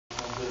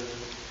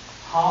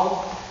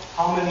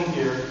How many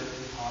here,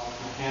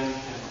 from a hand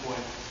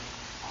standpoint,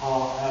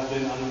 have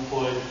been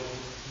unemployed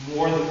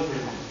more than 3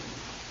 months?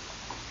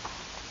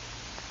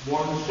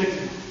 More than 6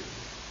 months?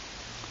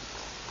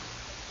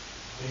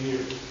 A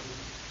year?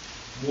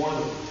 More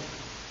than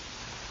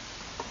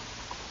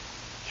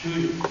 2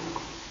 years? Okay.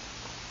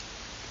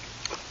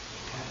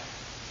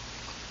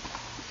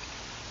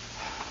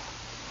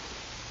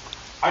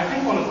 I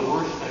think one of the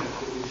worst things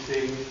that we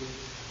see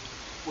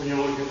when you're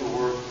looking at the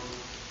work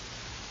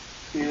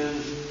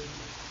is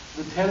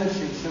the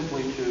tendency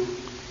simply to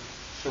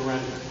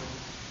surrender,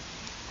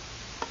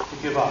 to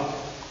give up.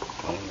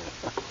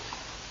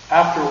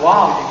 After a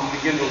while, you can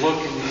begin to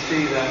look and you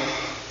see that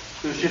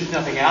there's just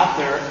nothing out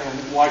there,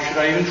 and why should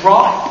I even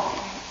try?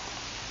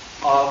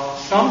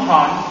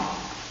 Sometimes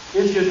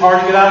it's just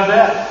hard to get out of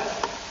bed.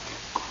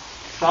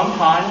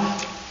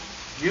 Sometimes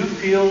you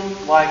feel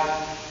like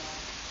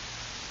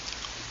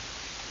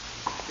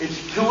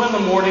it's 2 a.m.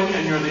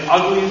 and you're the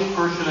ugliest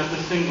person at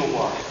the single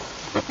bar.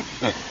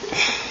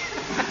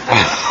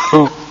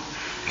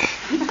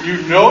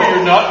 You know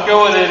you're not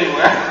going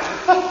anywhere.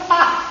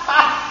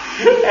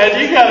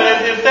 And you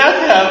gotta, if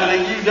that's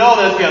happening, you know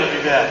that's gotta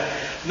be bad.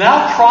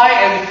 Now try,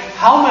 and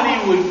how many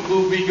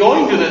would be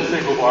going to that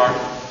single bar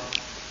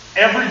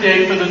every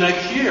day for the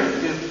next year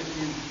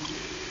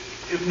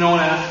if no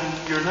one asks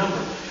you your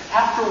number?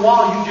 After a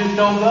while, you just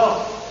don't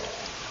go.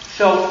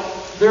 So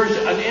there's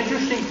an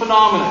interesting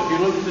phenomenon. If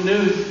you look at the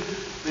news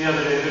the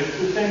other day, there's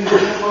the thing that the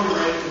unemployment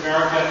rate in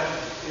America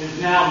is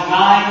now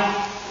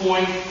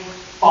 9.5%.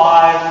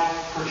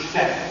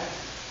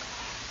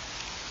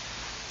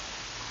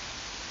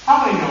 How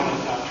many know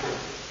that's not true?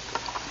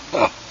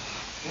 Oh.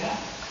 Yeah.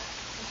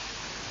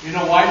 You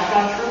know why it's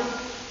not true?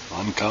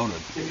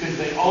 Uncounted. Because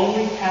they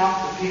only count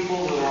the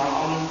people that are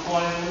on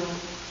unemployment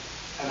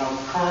and are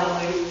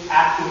currently,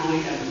 actively,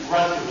 and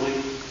aggressively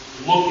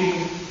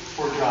looking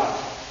for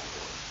jobs.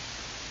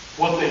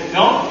 What they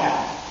don't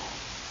count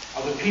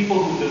are the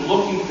people who've been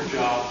looking for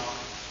jobs,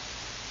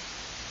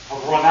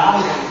 have run out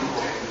of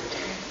unemployment,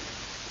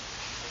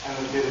 and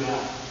have given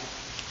up.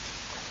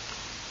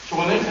 So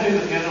when they tell you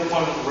that the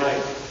unemployment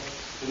rate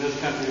in this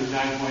country is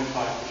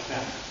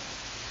 9.5%,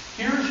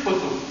 here's what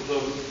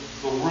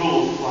the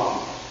rule of thumb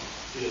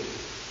is.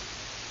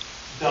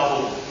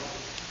 Double it.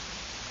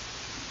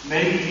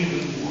 Maybe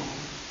even more.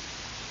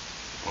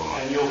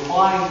 And you'll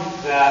find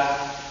that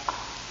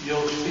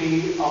you'll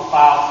see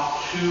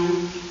about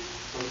 2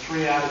 or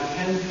 3 out of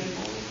 10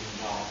 people that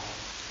you know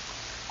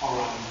are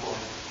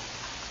unemployed.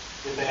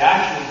 If they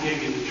actually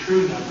gave you the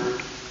true number,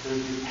 there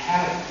would be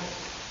panic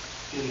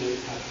in this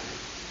country.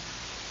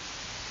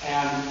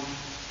 And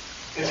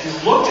if you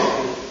look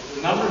at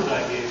the numbers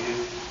I gave you,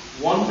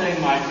 one thing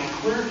might be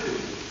clear to you.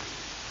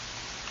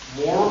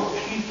 More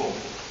people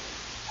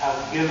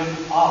have given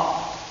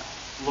up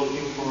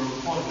looking for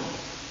employment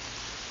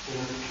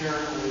than are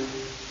currently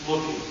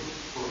looking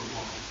for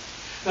employment.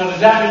 Now,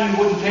 does that mean you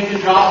wouldn't take a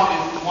job if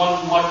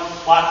one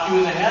slapped you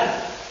in the head?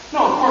 No,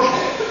 of course you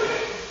would.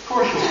 Of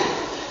course you would.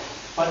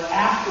 But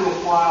after a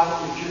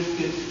while, it just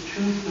gets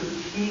too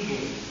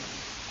fatiguing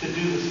to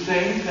do the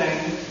same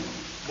things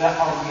that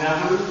are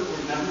never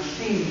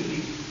seem to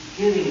be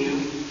getting you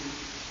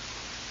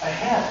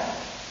ahead.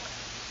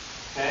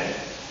 Okay?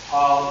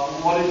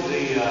 What is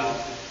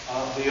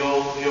the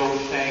old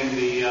saying?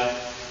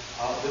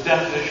 The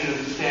definition of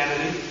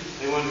insanity.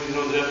 Anyone who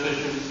knows the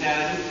definition of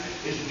insanity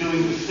is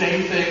doing the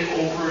same thing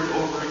over and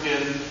over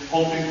again,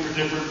 hoping for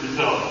different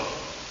results.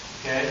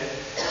 Okay?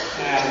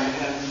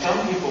 And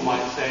some people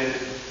might say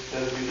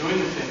that if you're doing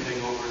the same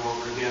thing over and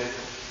over again,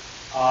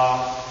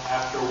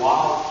 after a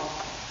while,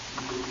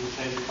 you get the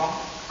same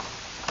problem.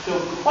 So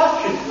the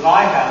question that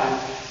I have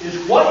is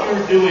what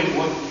you're doing,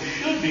 what you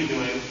should be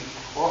doing,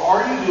 or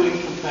are you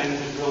doing some things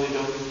that really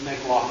don't make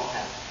a lot of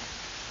sense?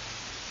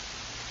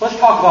 Let's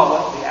talk about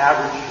what the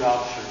average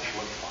job search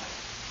looks like.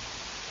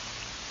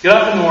 Get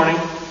up in the morning,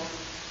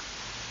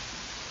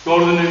 go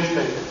to the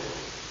newspaper.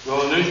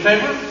 Go to the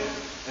newspaper,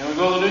 and we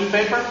go to the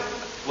newspaper,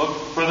 look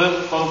for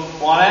the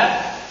one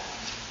ad.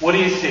 What do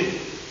you see?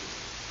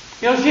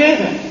 You don't see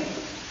anything.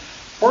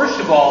 First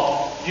of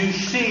all, you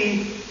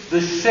see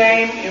the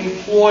same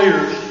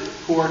employers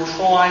who are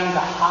trying to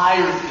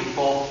hire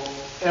people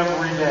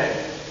every day.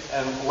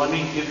 And let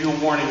me give you a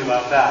warning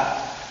about that.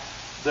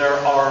 There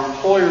are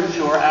employers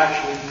who are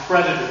actually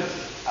predators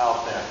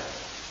out there.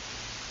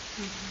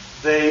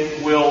 They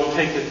will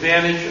take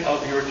advantage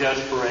of your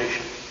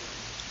desperation.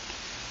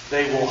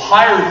 They will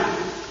hire you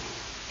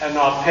and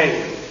not pay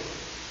you.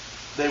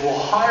 They will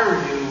hire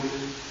you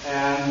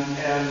and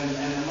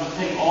I'm not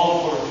saying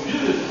all employers who do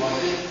this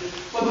like this,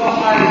 but they'll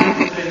hire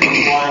you for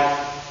things like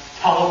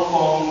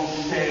telephone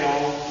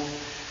sales,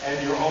 and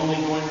you're only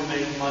going to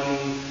make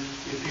money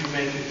if you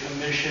make a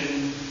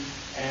commission,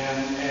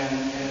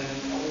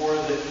 or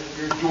that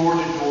you're door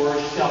to door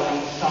selling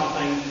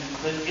something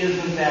that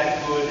isn't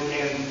that good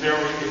and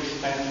very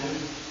expensive.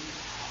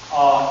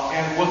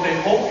 And what they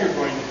hope you're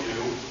going to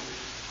do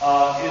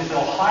is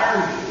they'll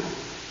hire you,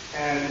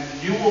 and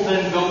you will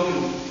then go to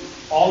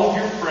all of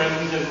your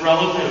friends and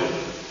relatives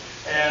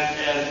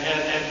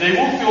And they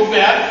will feel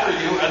bad for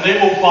you, and they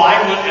will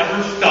buy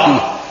whatever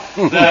stuff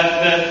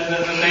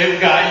that they've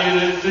got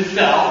you to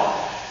sell.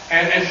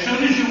 And as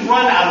soon as you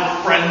run out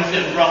of friends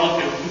and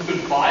relatives who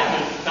can buy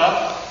this stuff,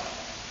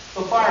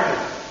 they'll fire you.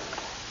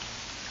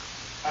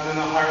 And then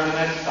they'll hire the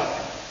next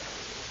sucker.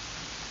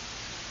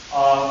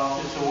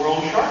 It's a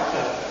world of sharks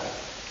out there.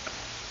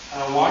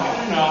 And I want you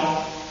to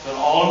know that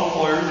all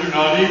employers are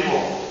not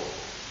equal.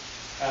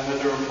 And that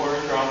their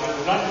employers are out there.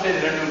 It's not to say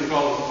that everyone who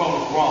calls the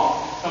phone is wrong.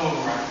 Some of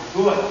them are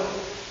actually good.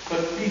 But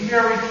be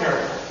very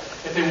careful.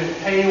 If they won't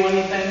pay you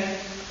anything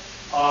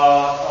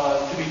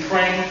to be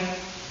trained,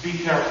 be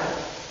careful.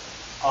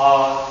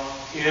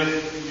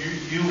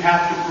 If you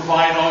have to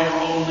provide all your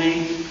own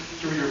leads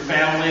through your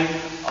family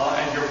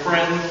and your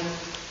friends,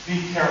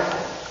 be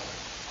careful.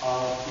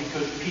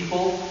 Because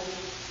people,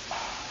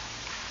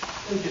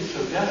 they get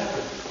so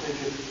desperate.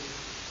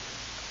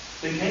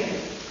 They take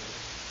it.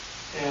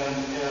 And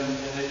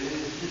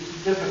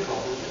it's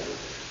difficult, isn't it?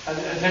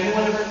 Has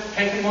anyone ever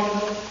taken one of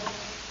those?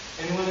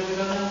 Anyone ever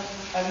done that?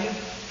 Have you?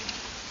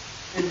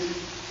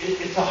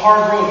 It's a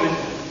hard road, isn't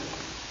it?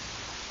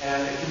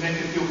 And it can make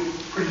you feel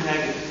pretty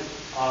negative.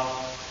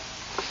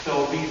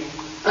 So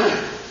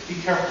be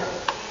careful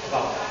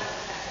about that.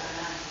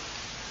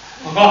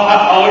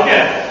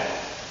 Okay.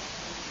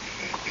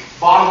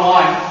 Bottom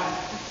line,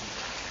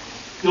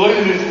 you look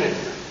at the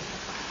newspaper.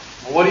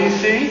 What do you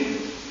see?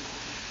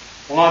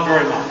 Well, not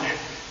very much.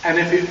 And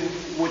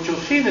what you'll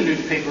see in the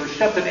newspaper is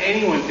stuff that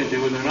anyone can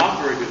do, and they're not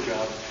very good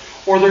jobs.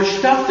 Or there's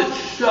stuff that's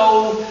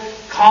so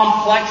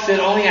complex that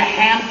only a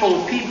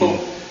handful of people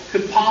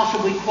could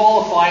possibly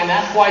qualify, and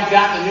that's why it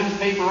got in the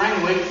newspaper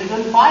anyway, because they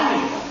couldn't find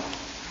anybody.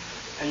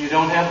 And you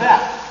don't have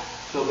that.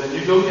 So then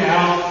you go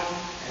down,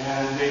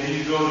 and maybe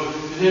you go to,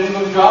 does anyone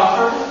go to job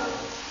service?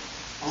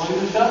 Look at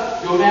this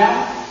stuff, go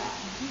down.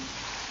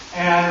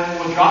 And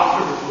what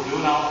job service will do,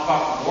 and I'll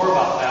talk more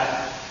about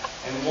that,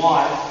 and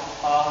why,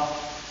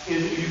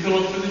 is you can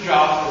look through the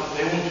jobs, but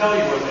they won't tell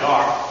you where they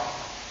are.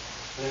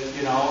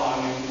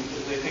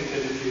 They think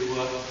that if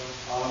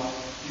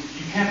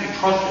you can't be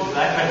trusted with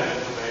that kind of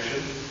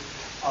information.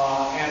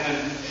 And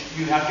then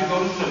you have to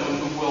go to someone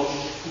who will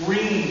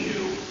screen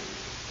you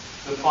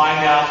to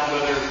find out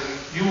whether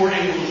you were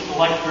able to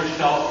select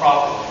yourself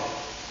properly.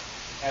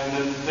 And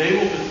then they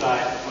will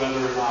decide whether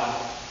or not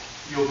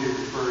you'll be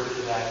referred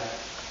to that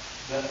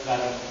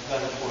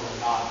employer or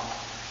not.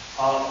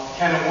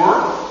 Can it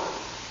work?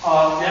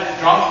 Yeah,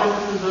 job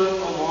service is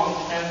a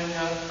long-standing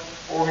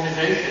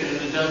organization, and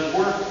it does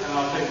work. And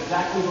I'll tell you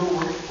exactly who it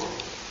works for.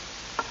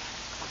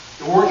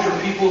 It works for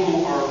people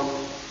who are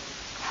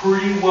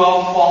pretty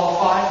well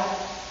qualified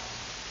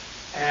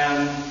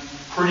and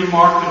pretty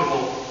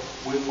marketable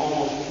with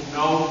almost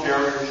no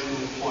barriers to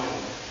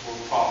employment or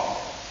problem.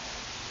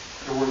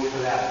 It works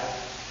for that.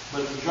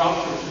 But the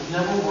job services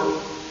never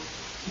work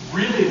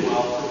really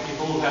well for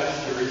people who have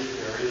serious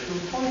barriers to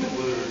employment,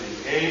 whether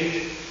it be age,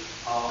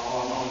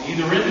 on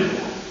either end of it.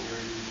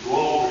 You're too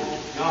old or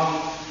too young,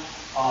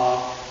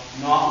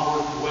 not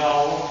work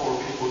well for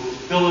people with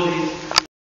disabilities.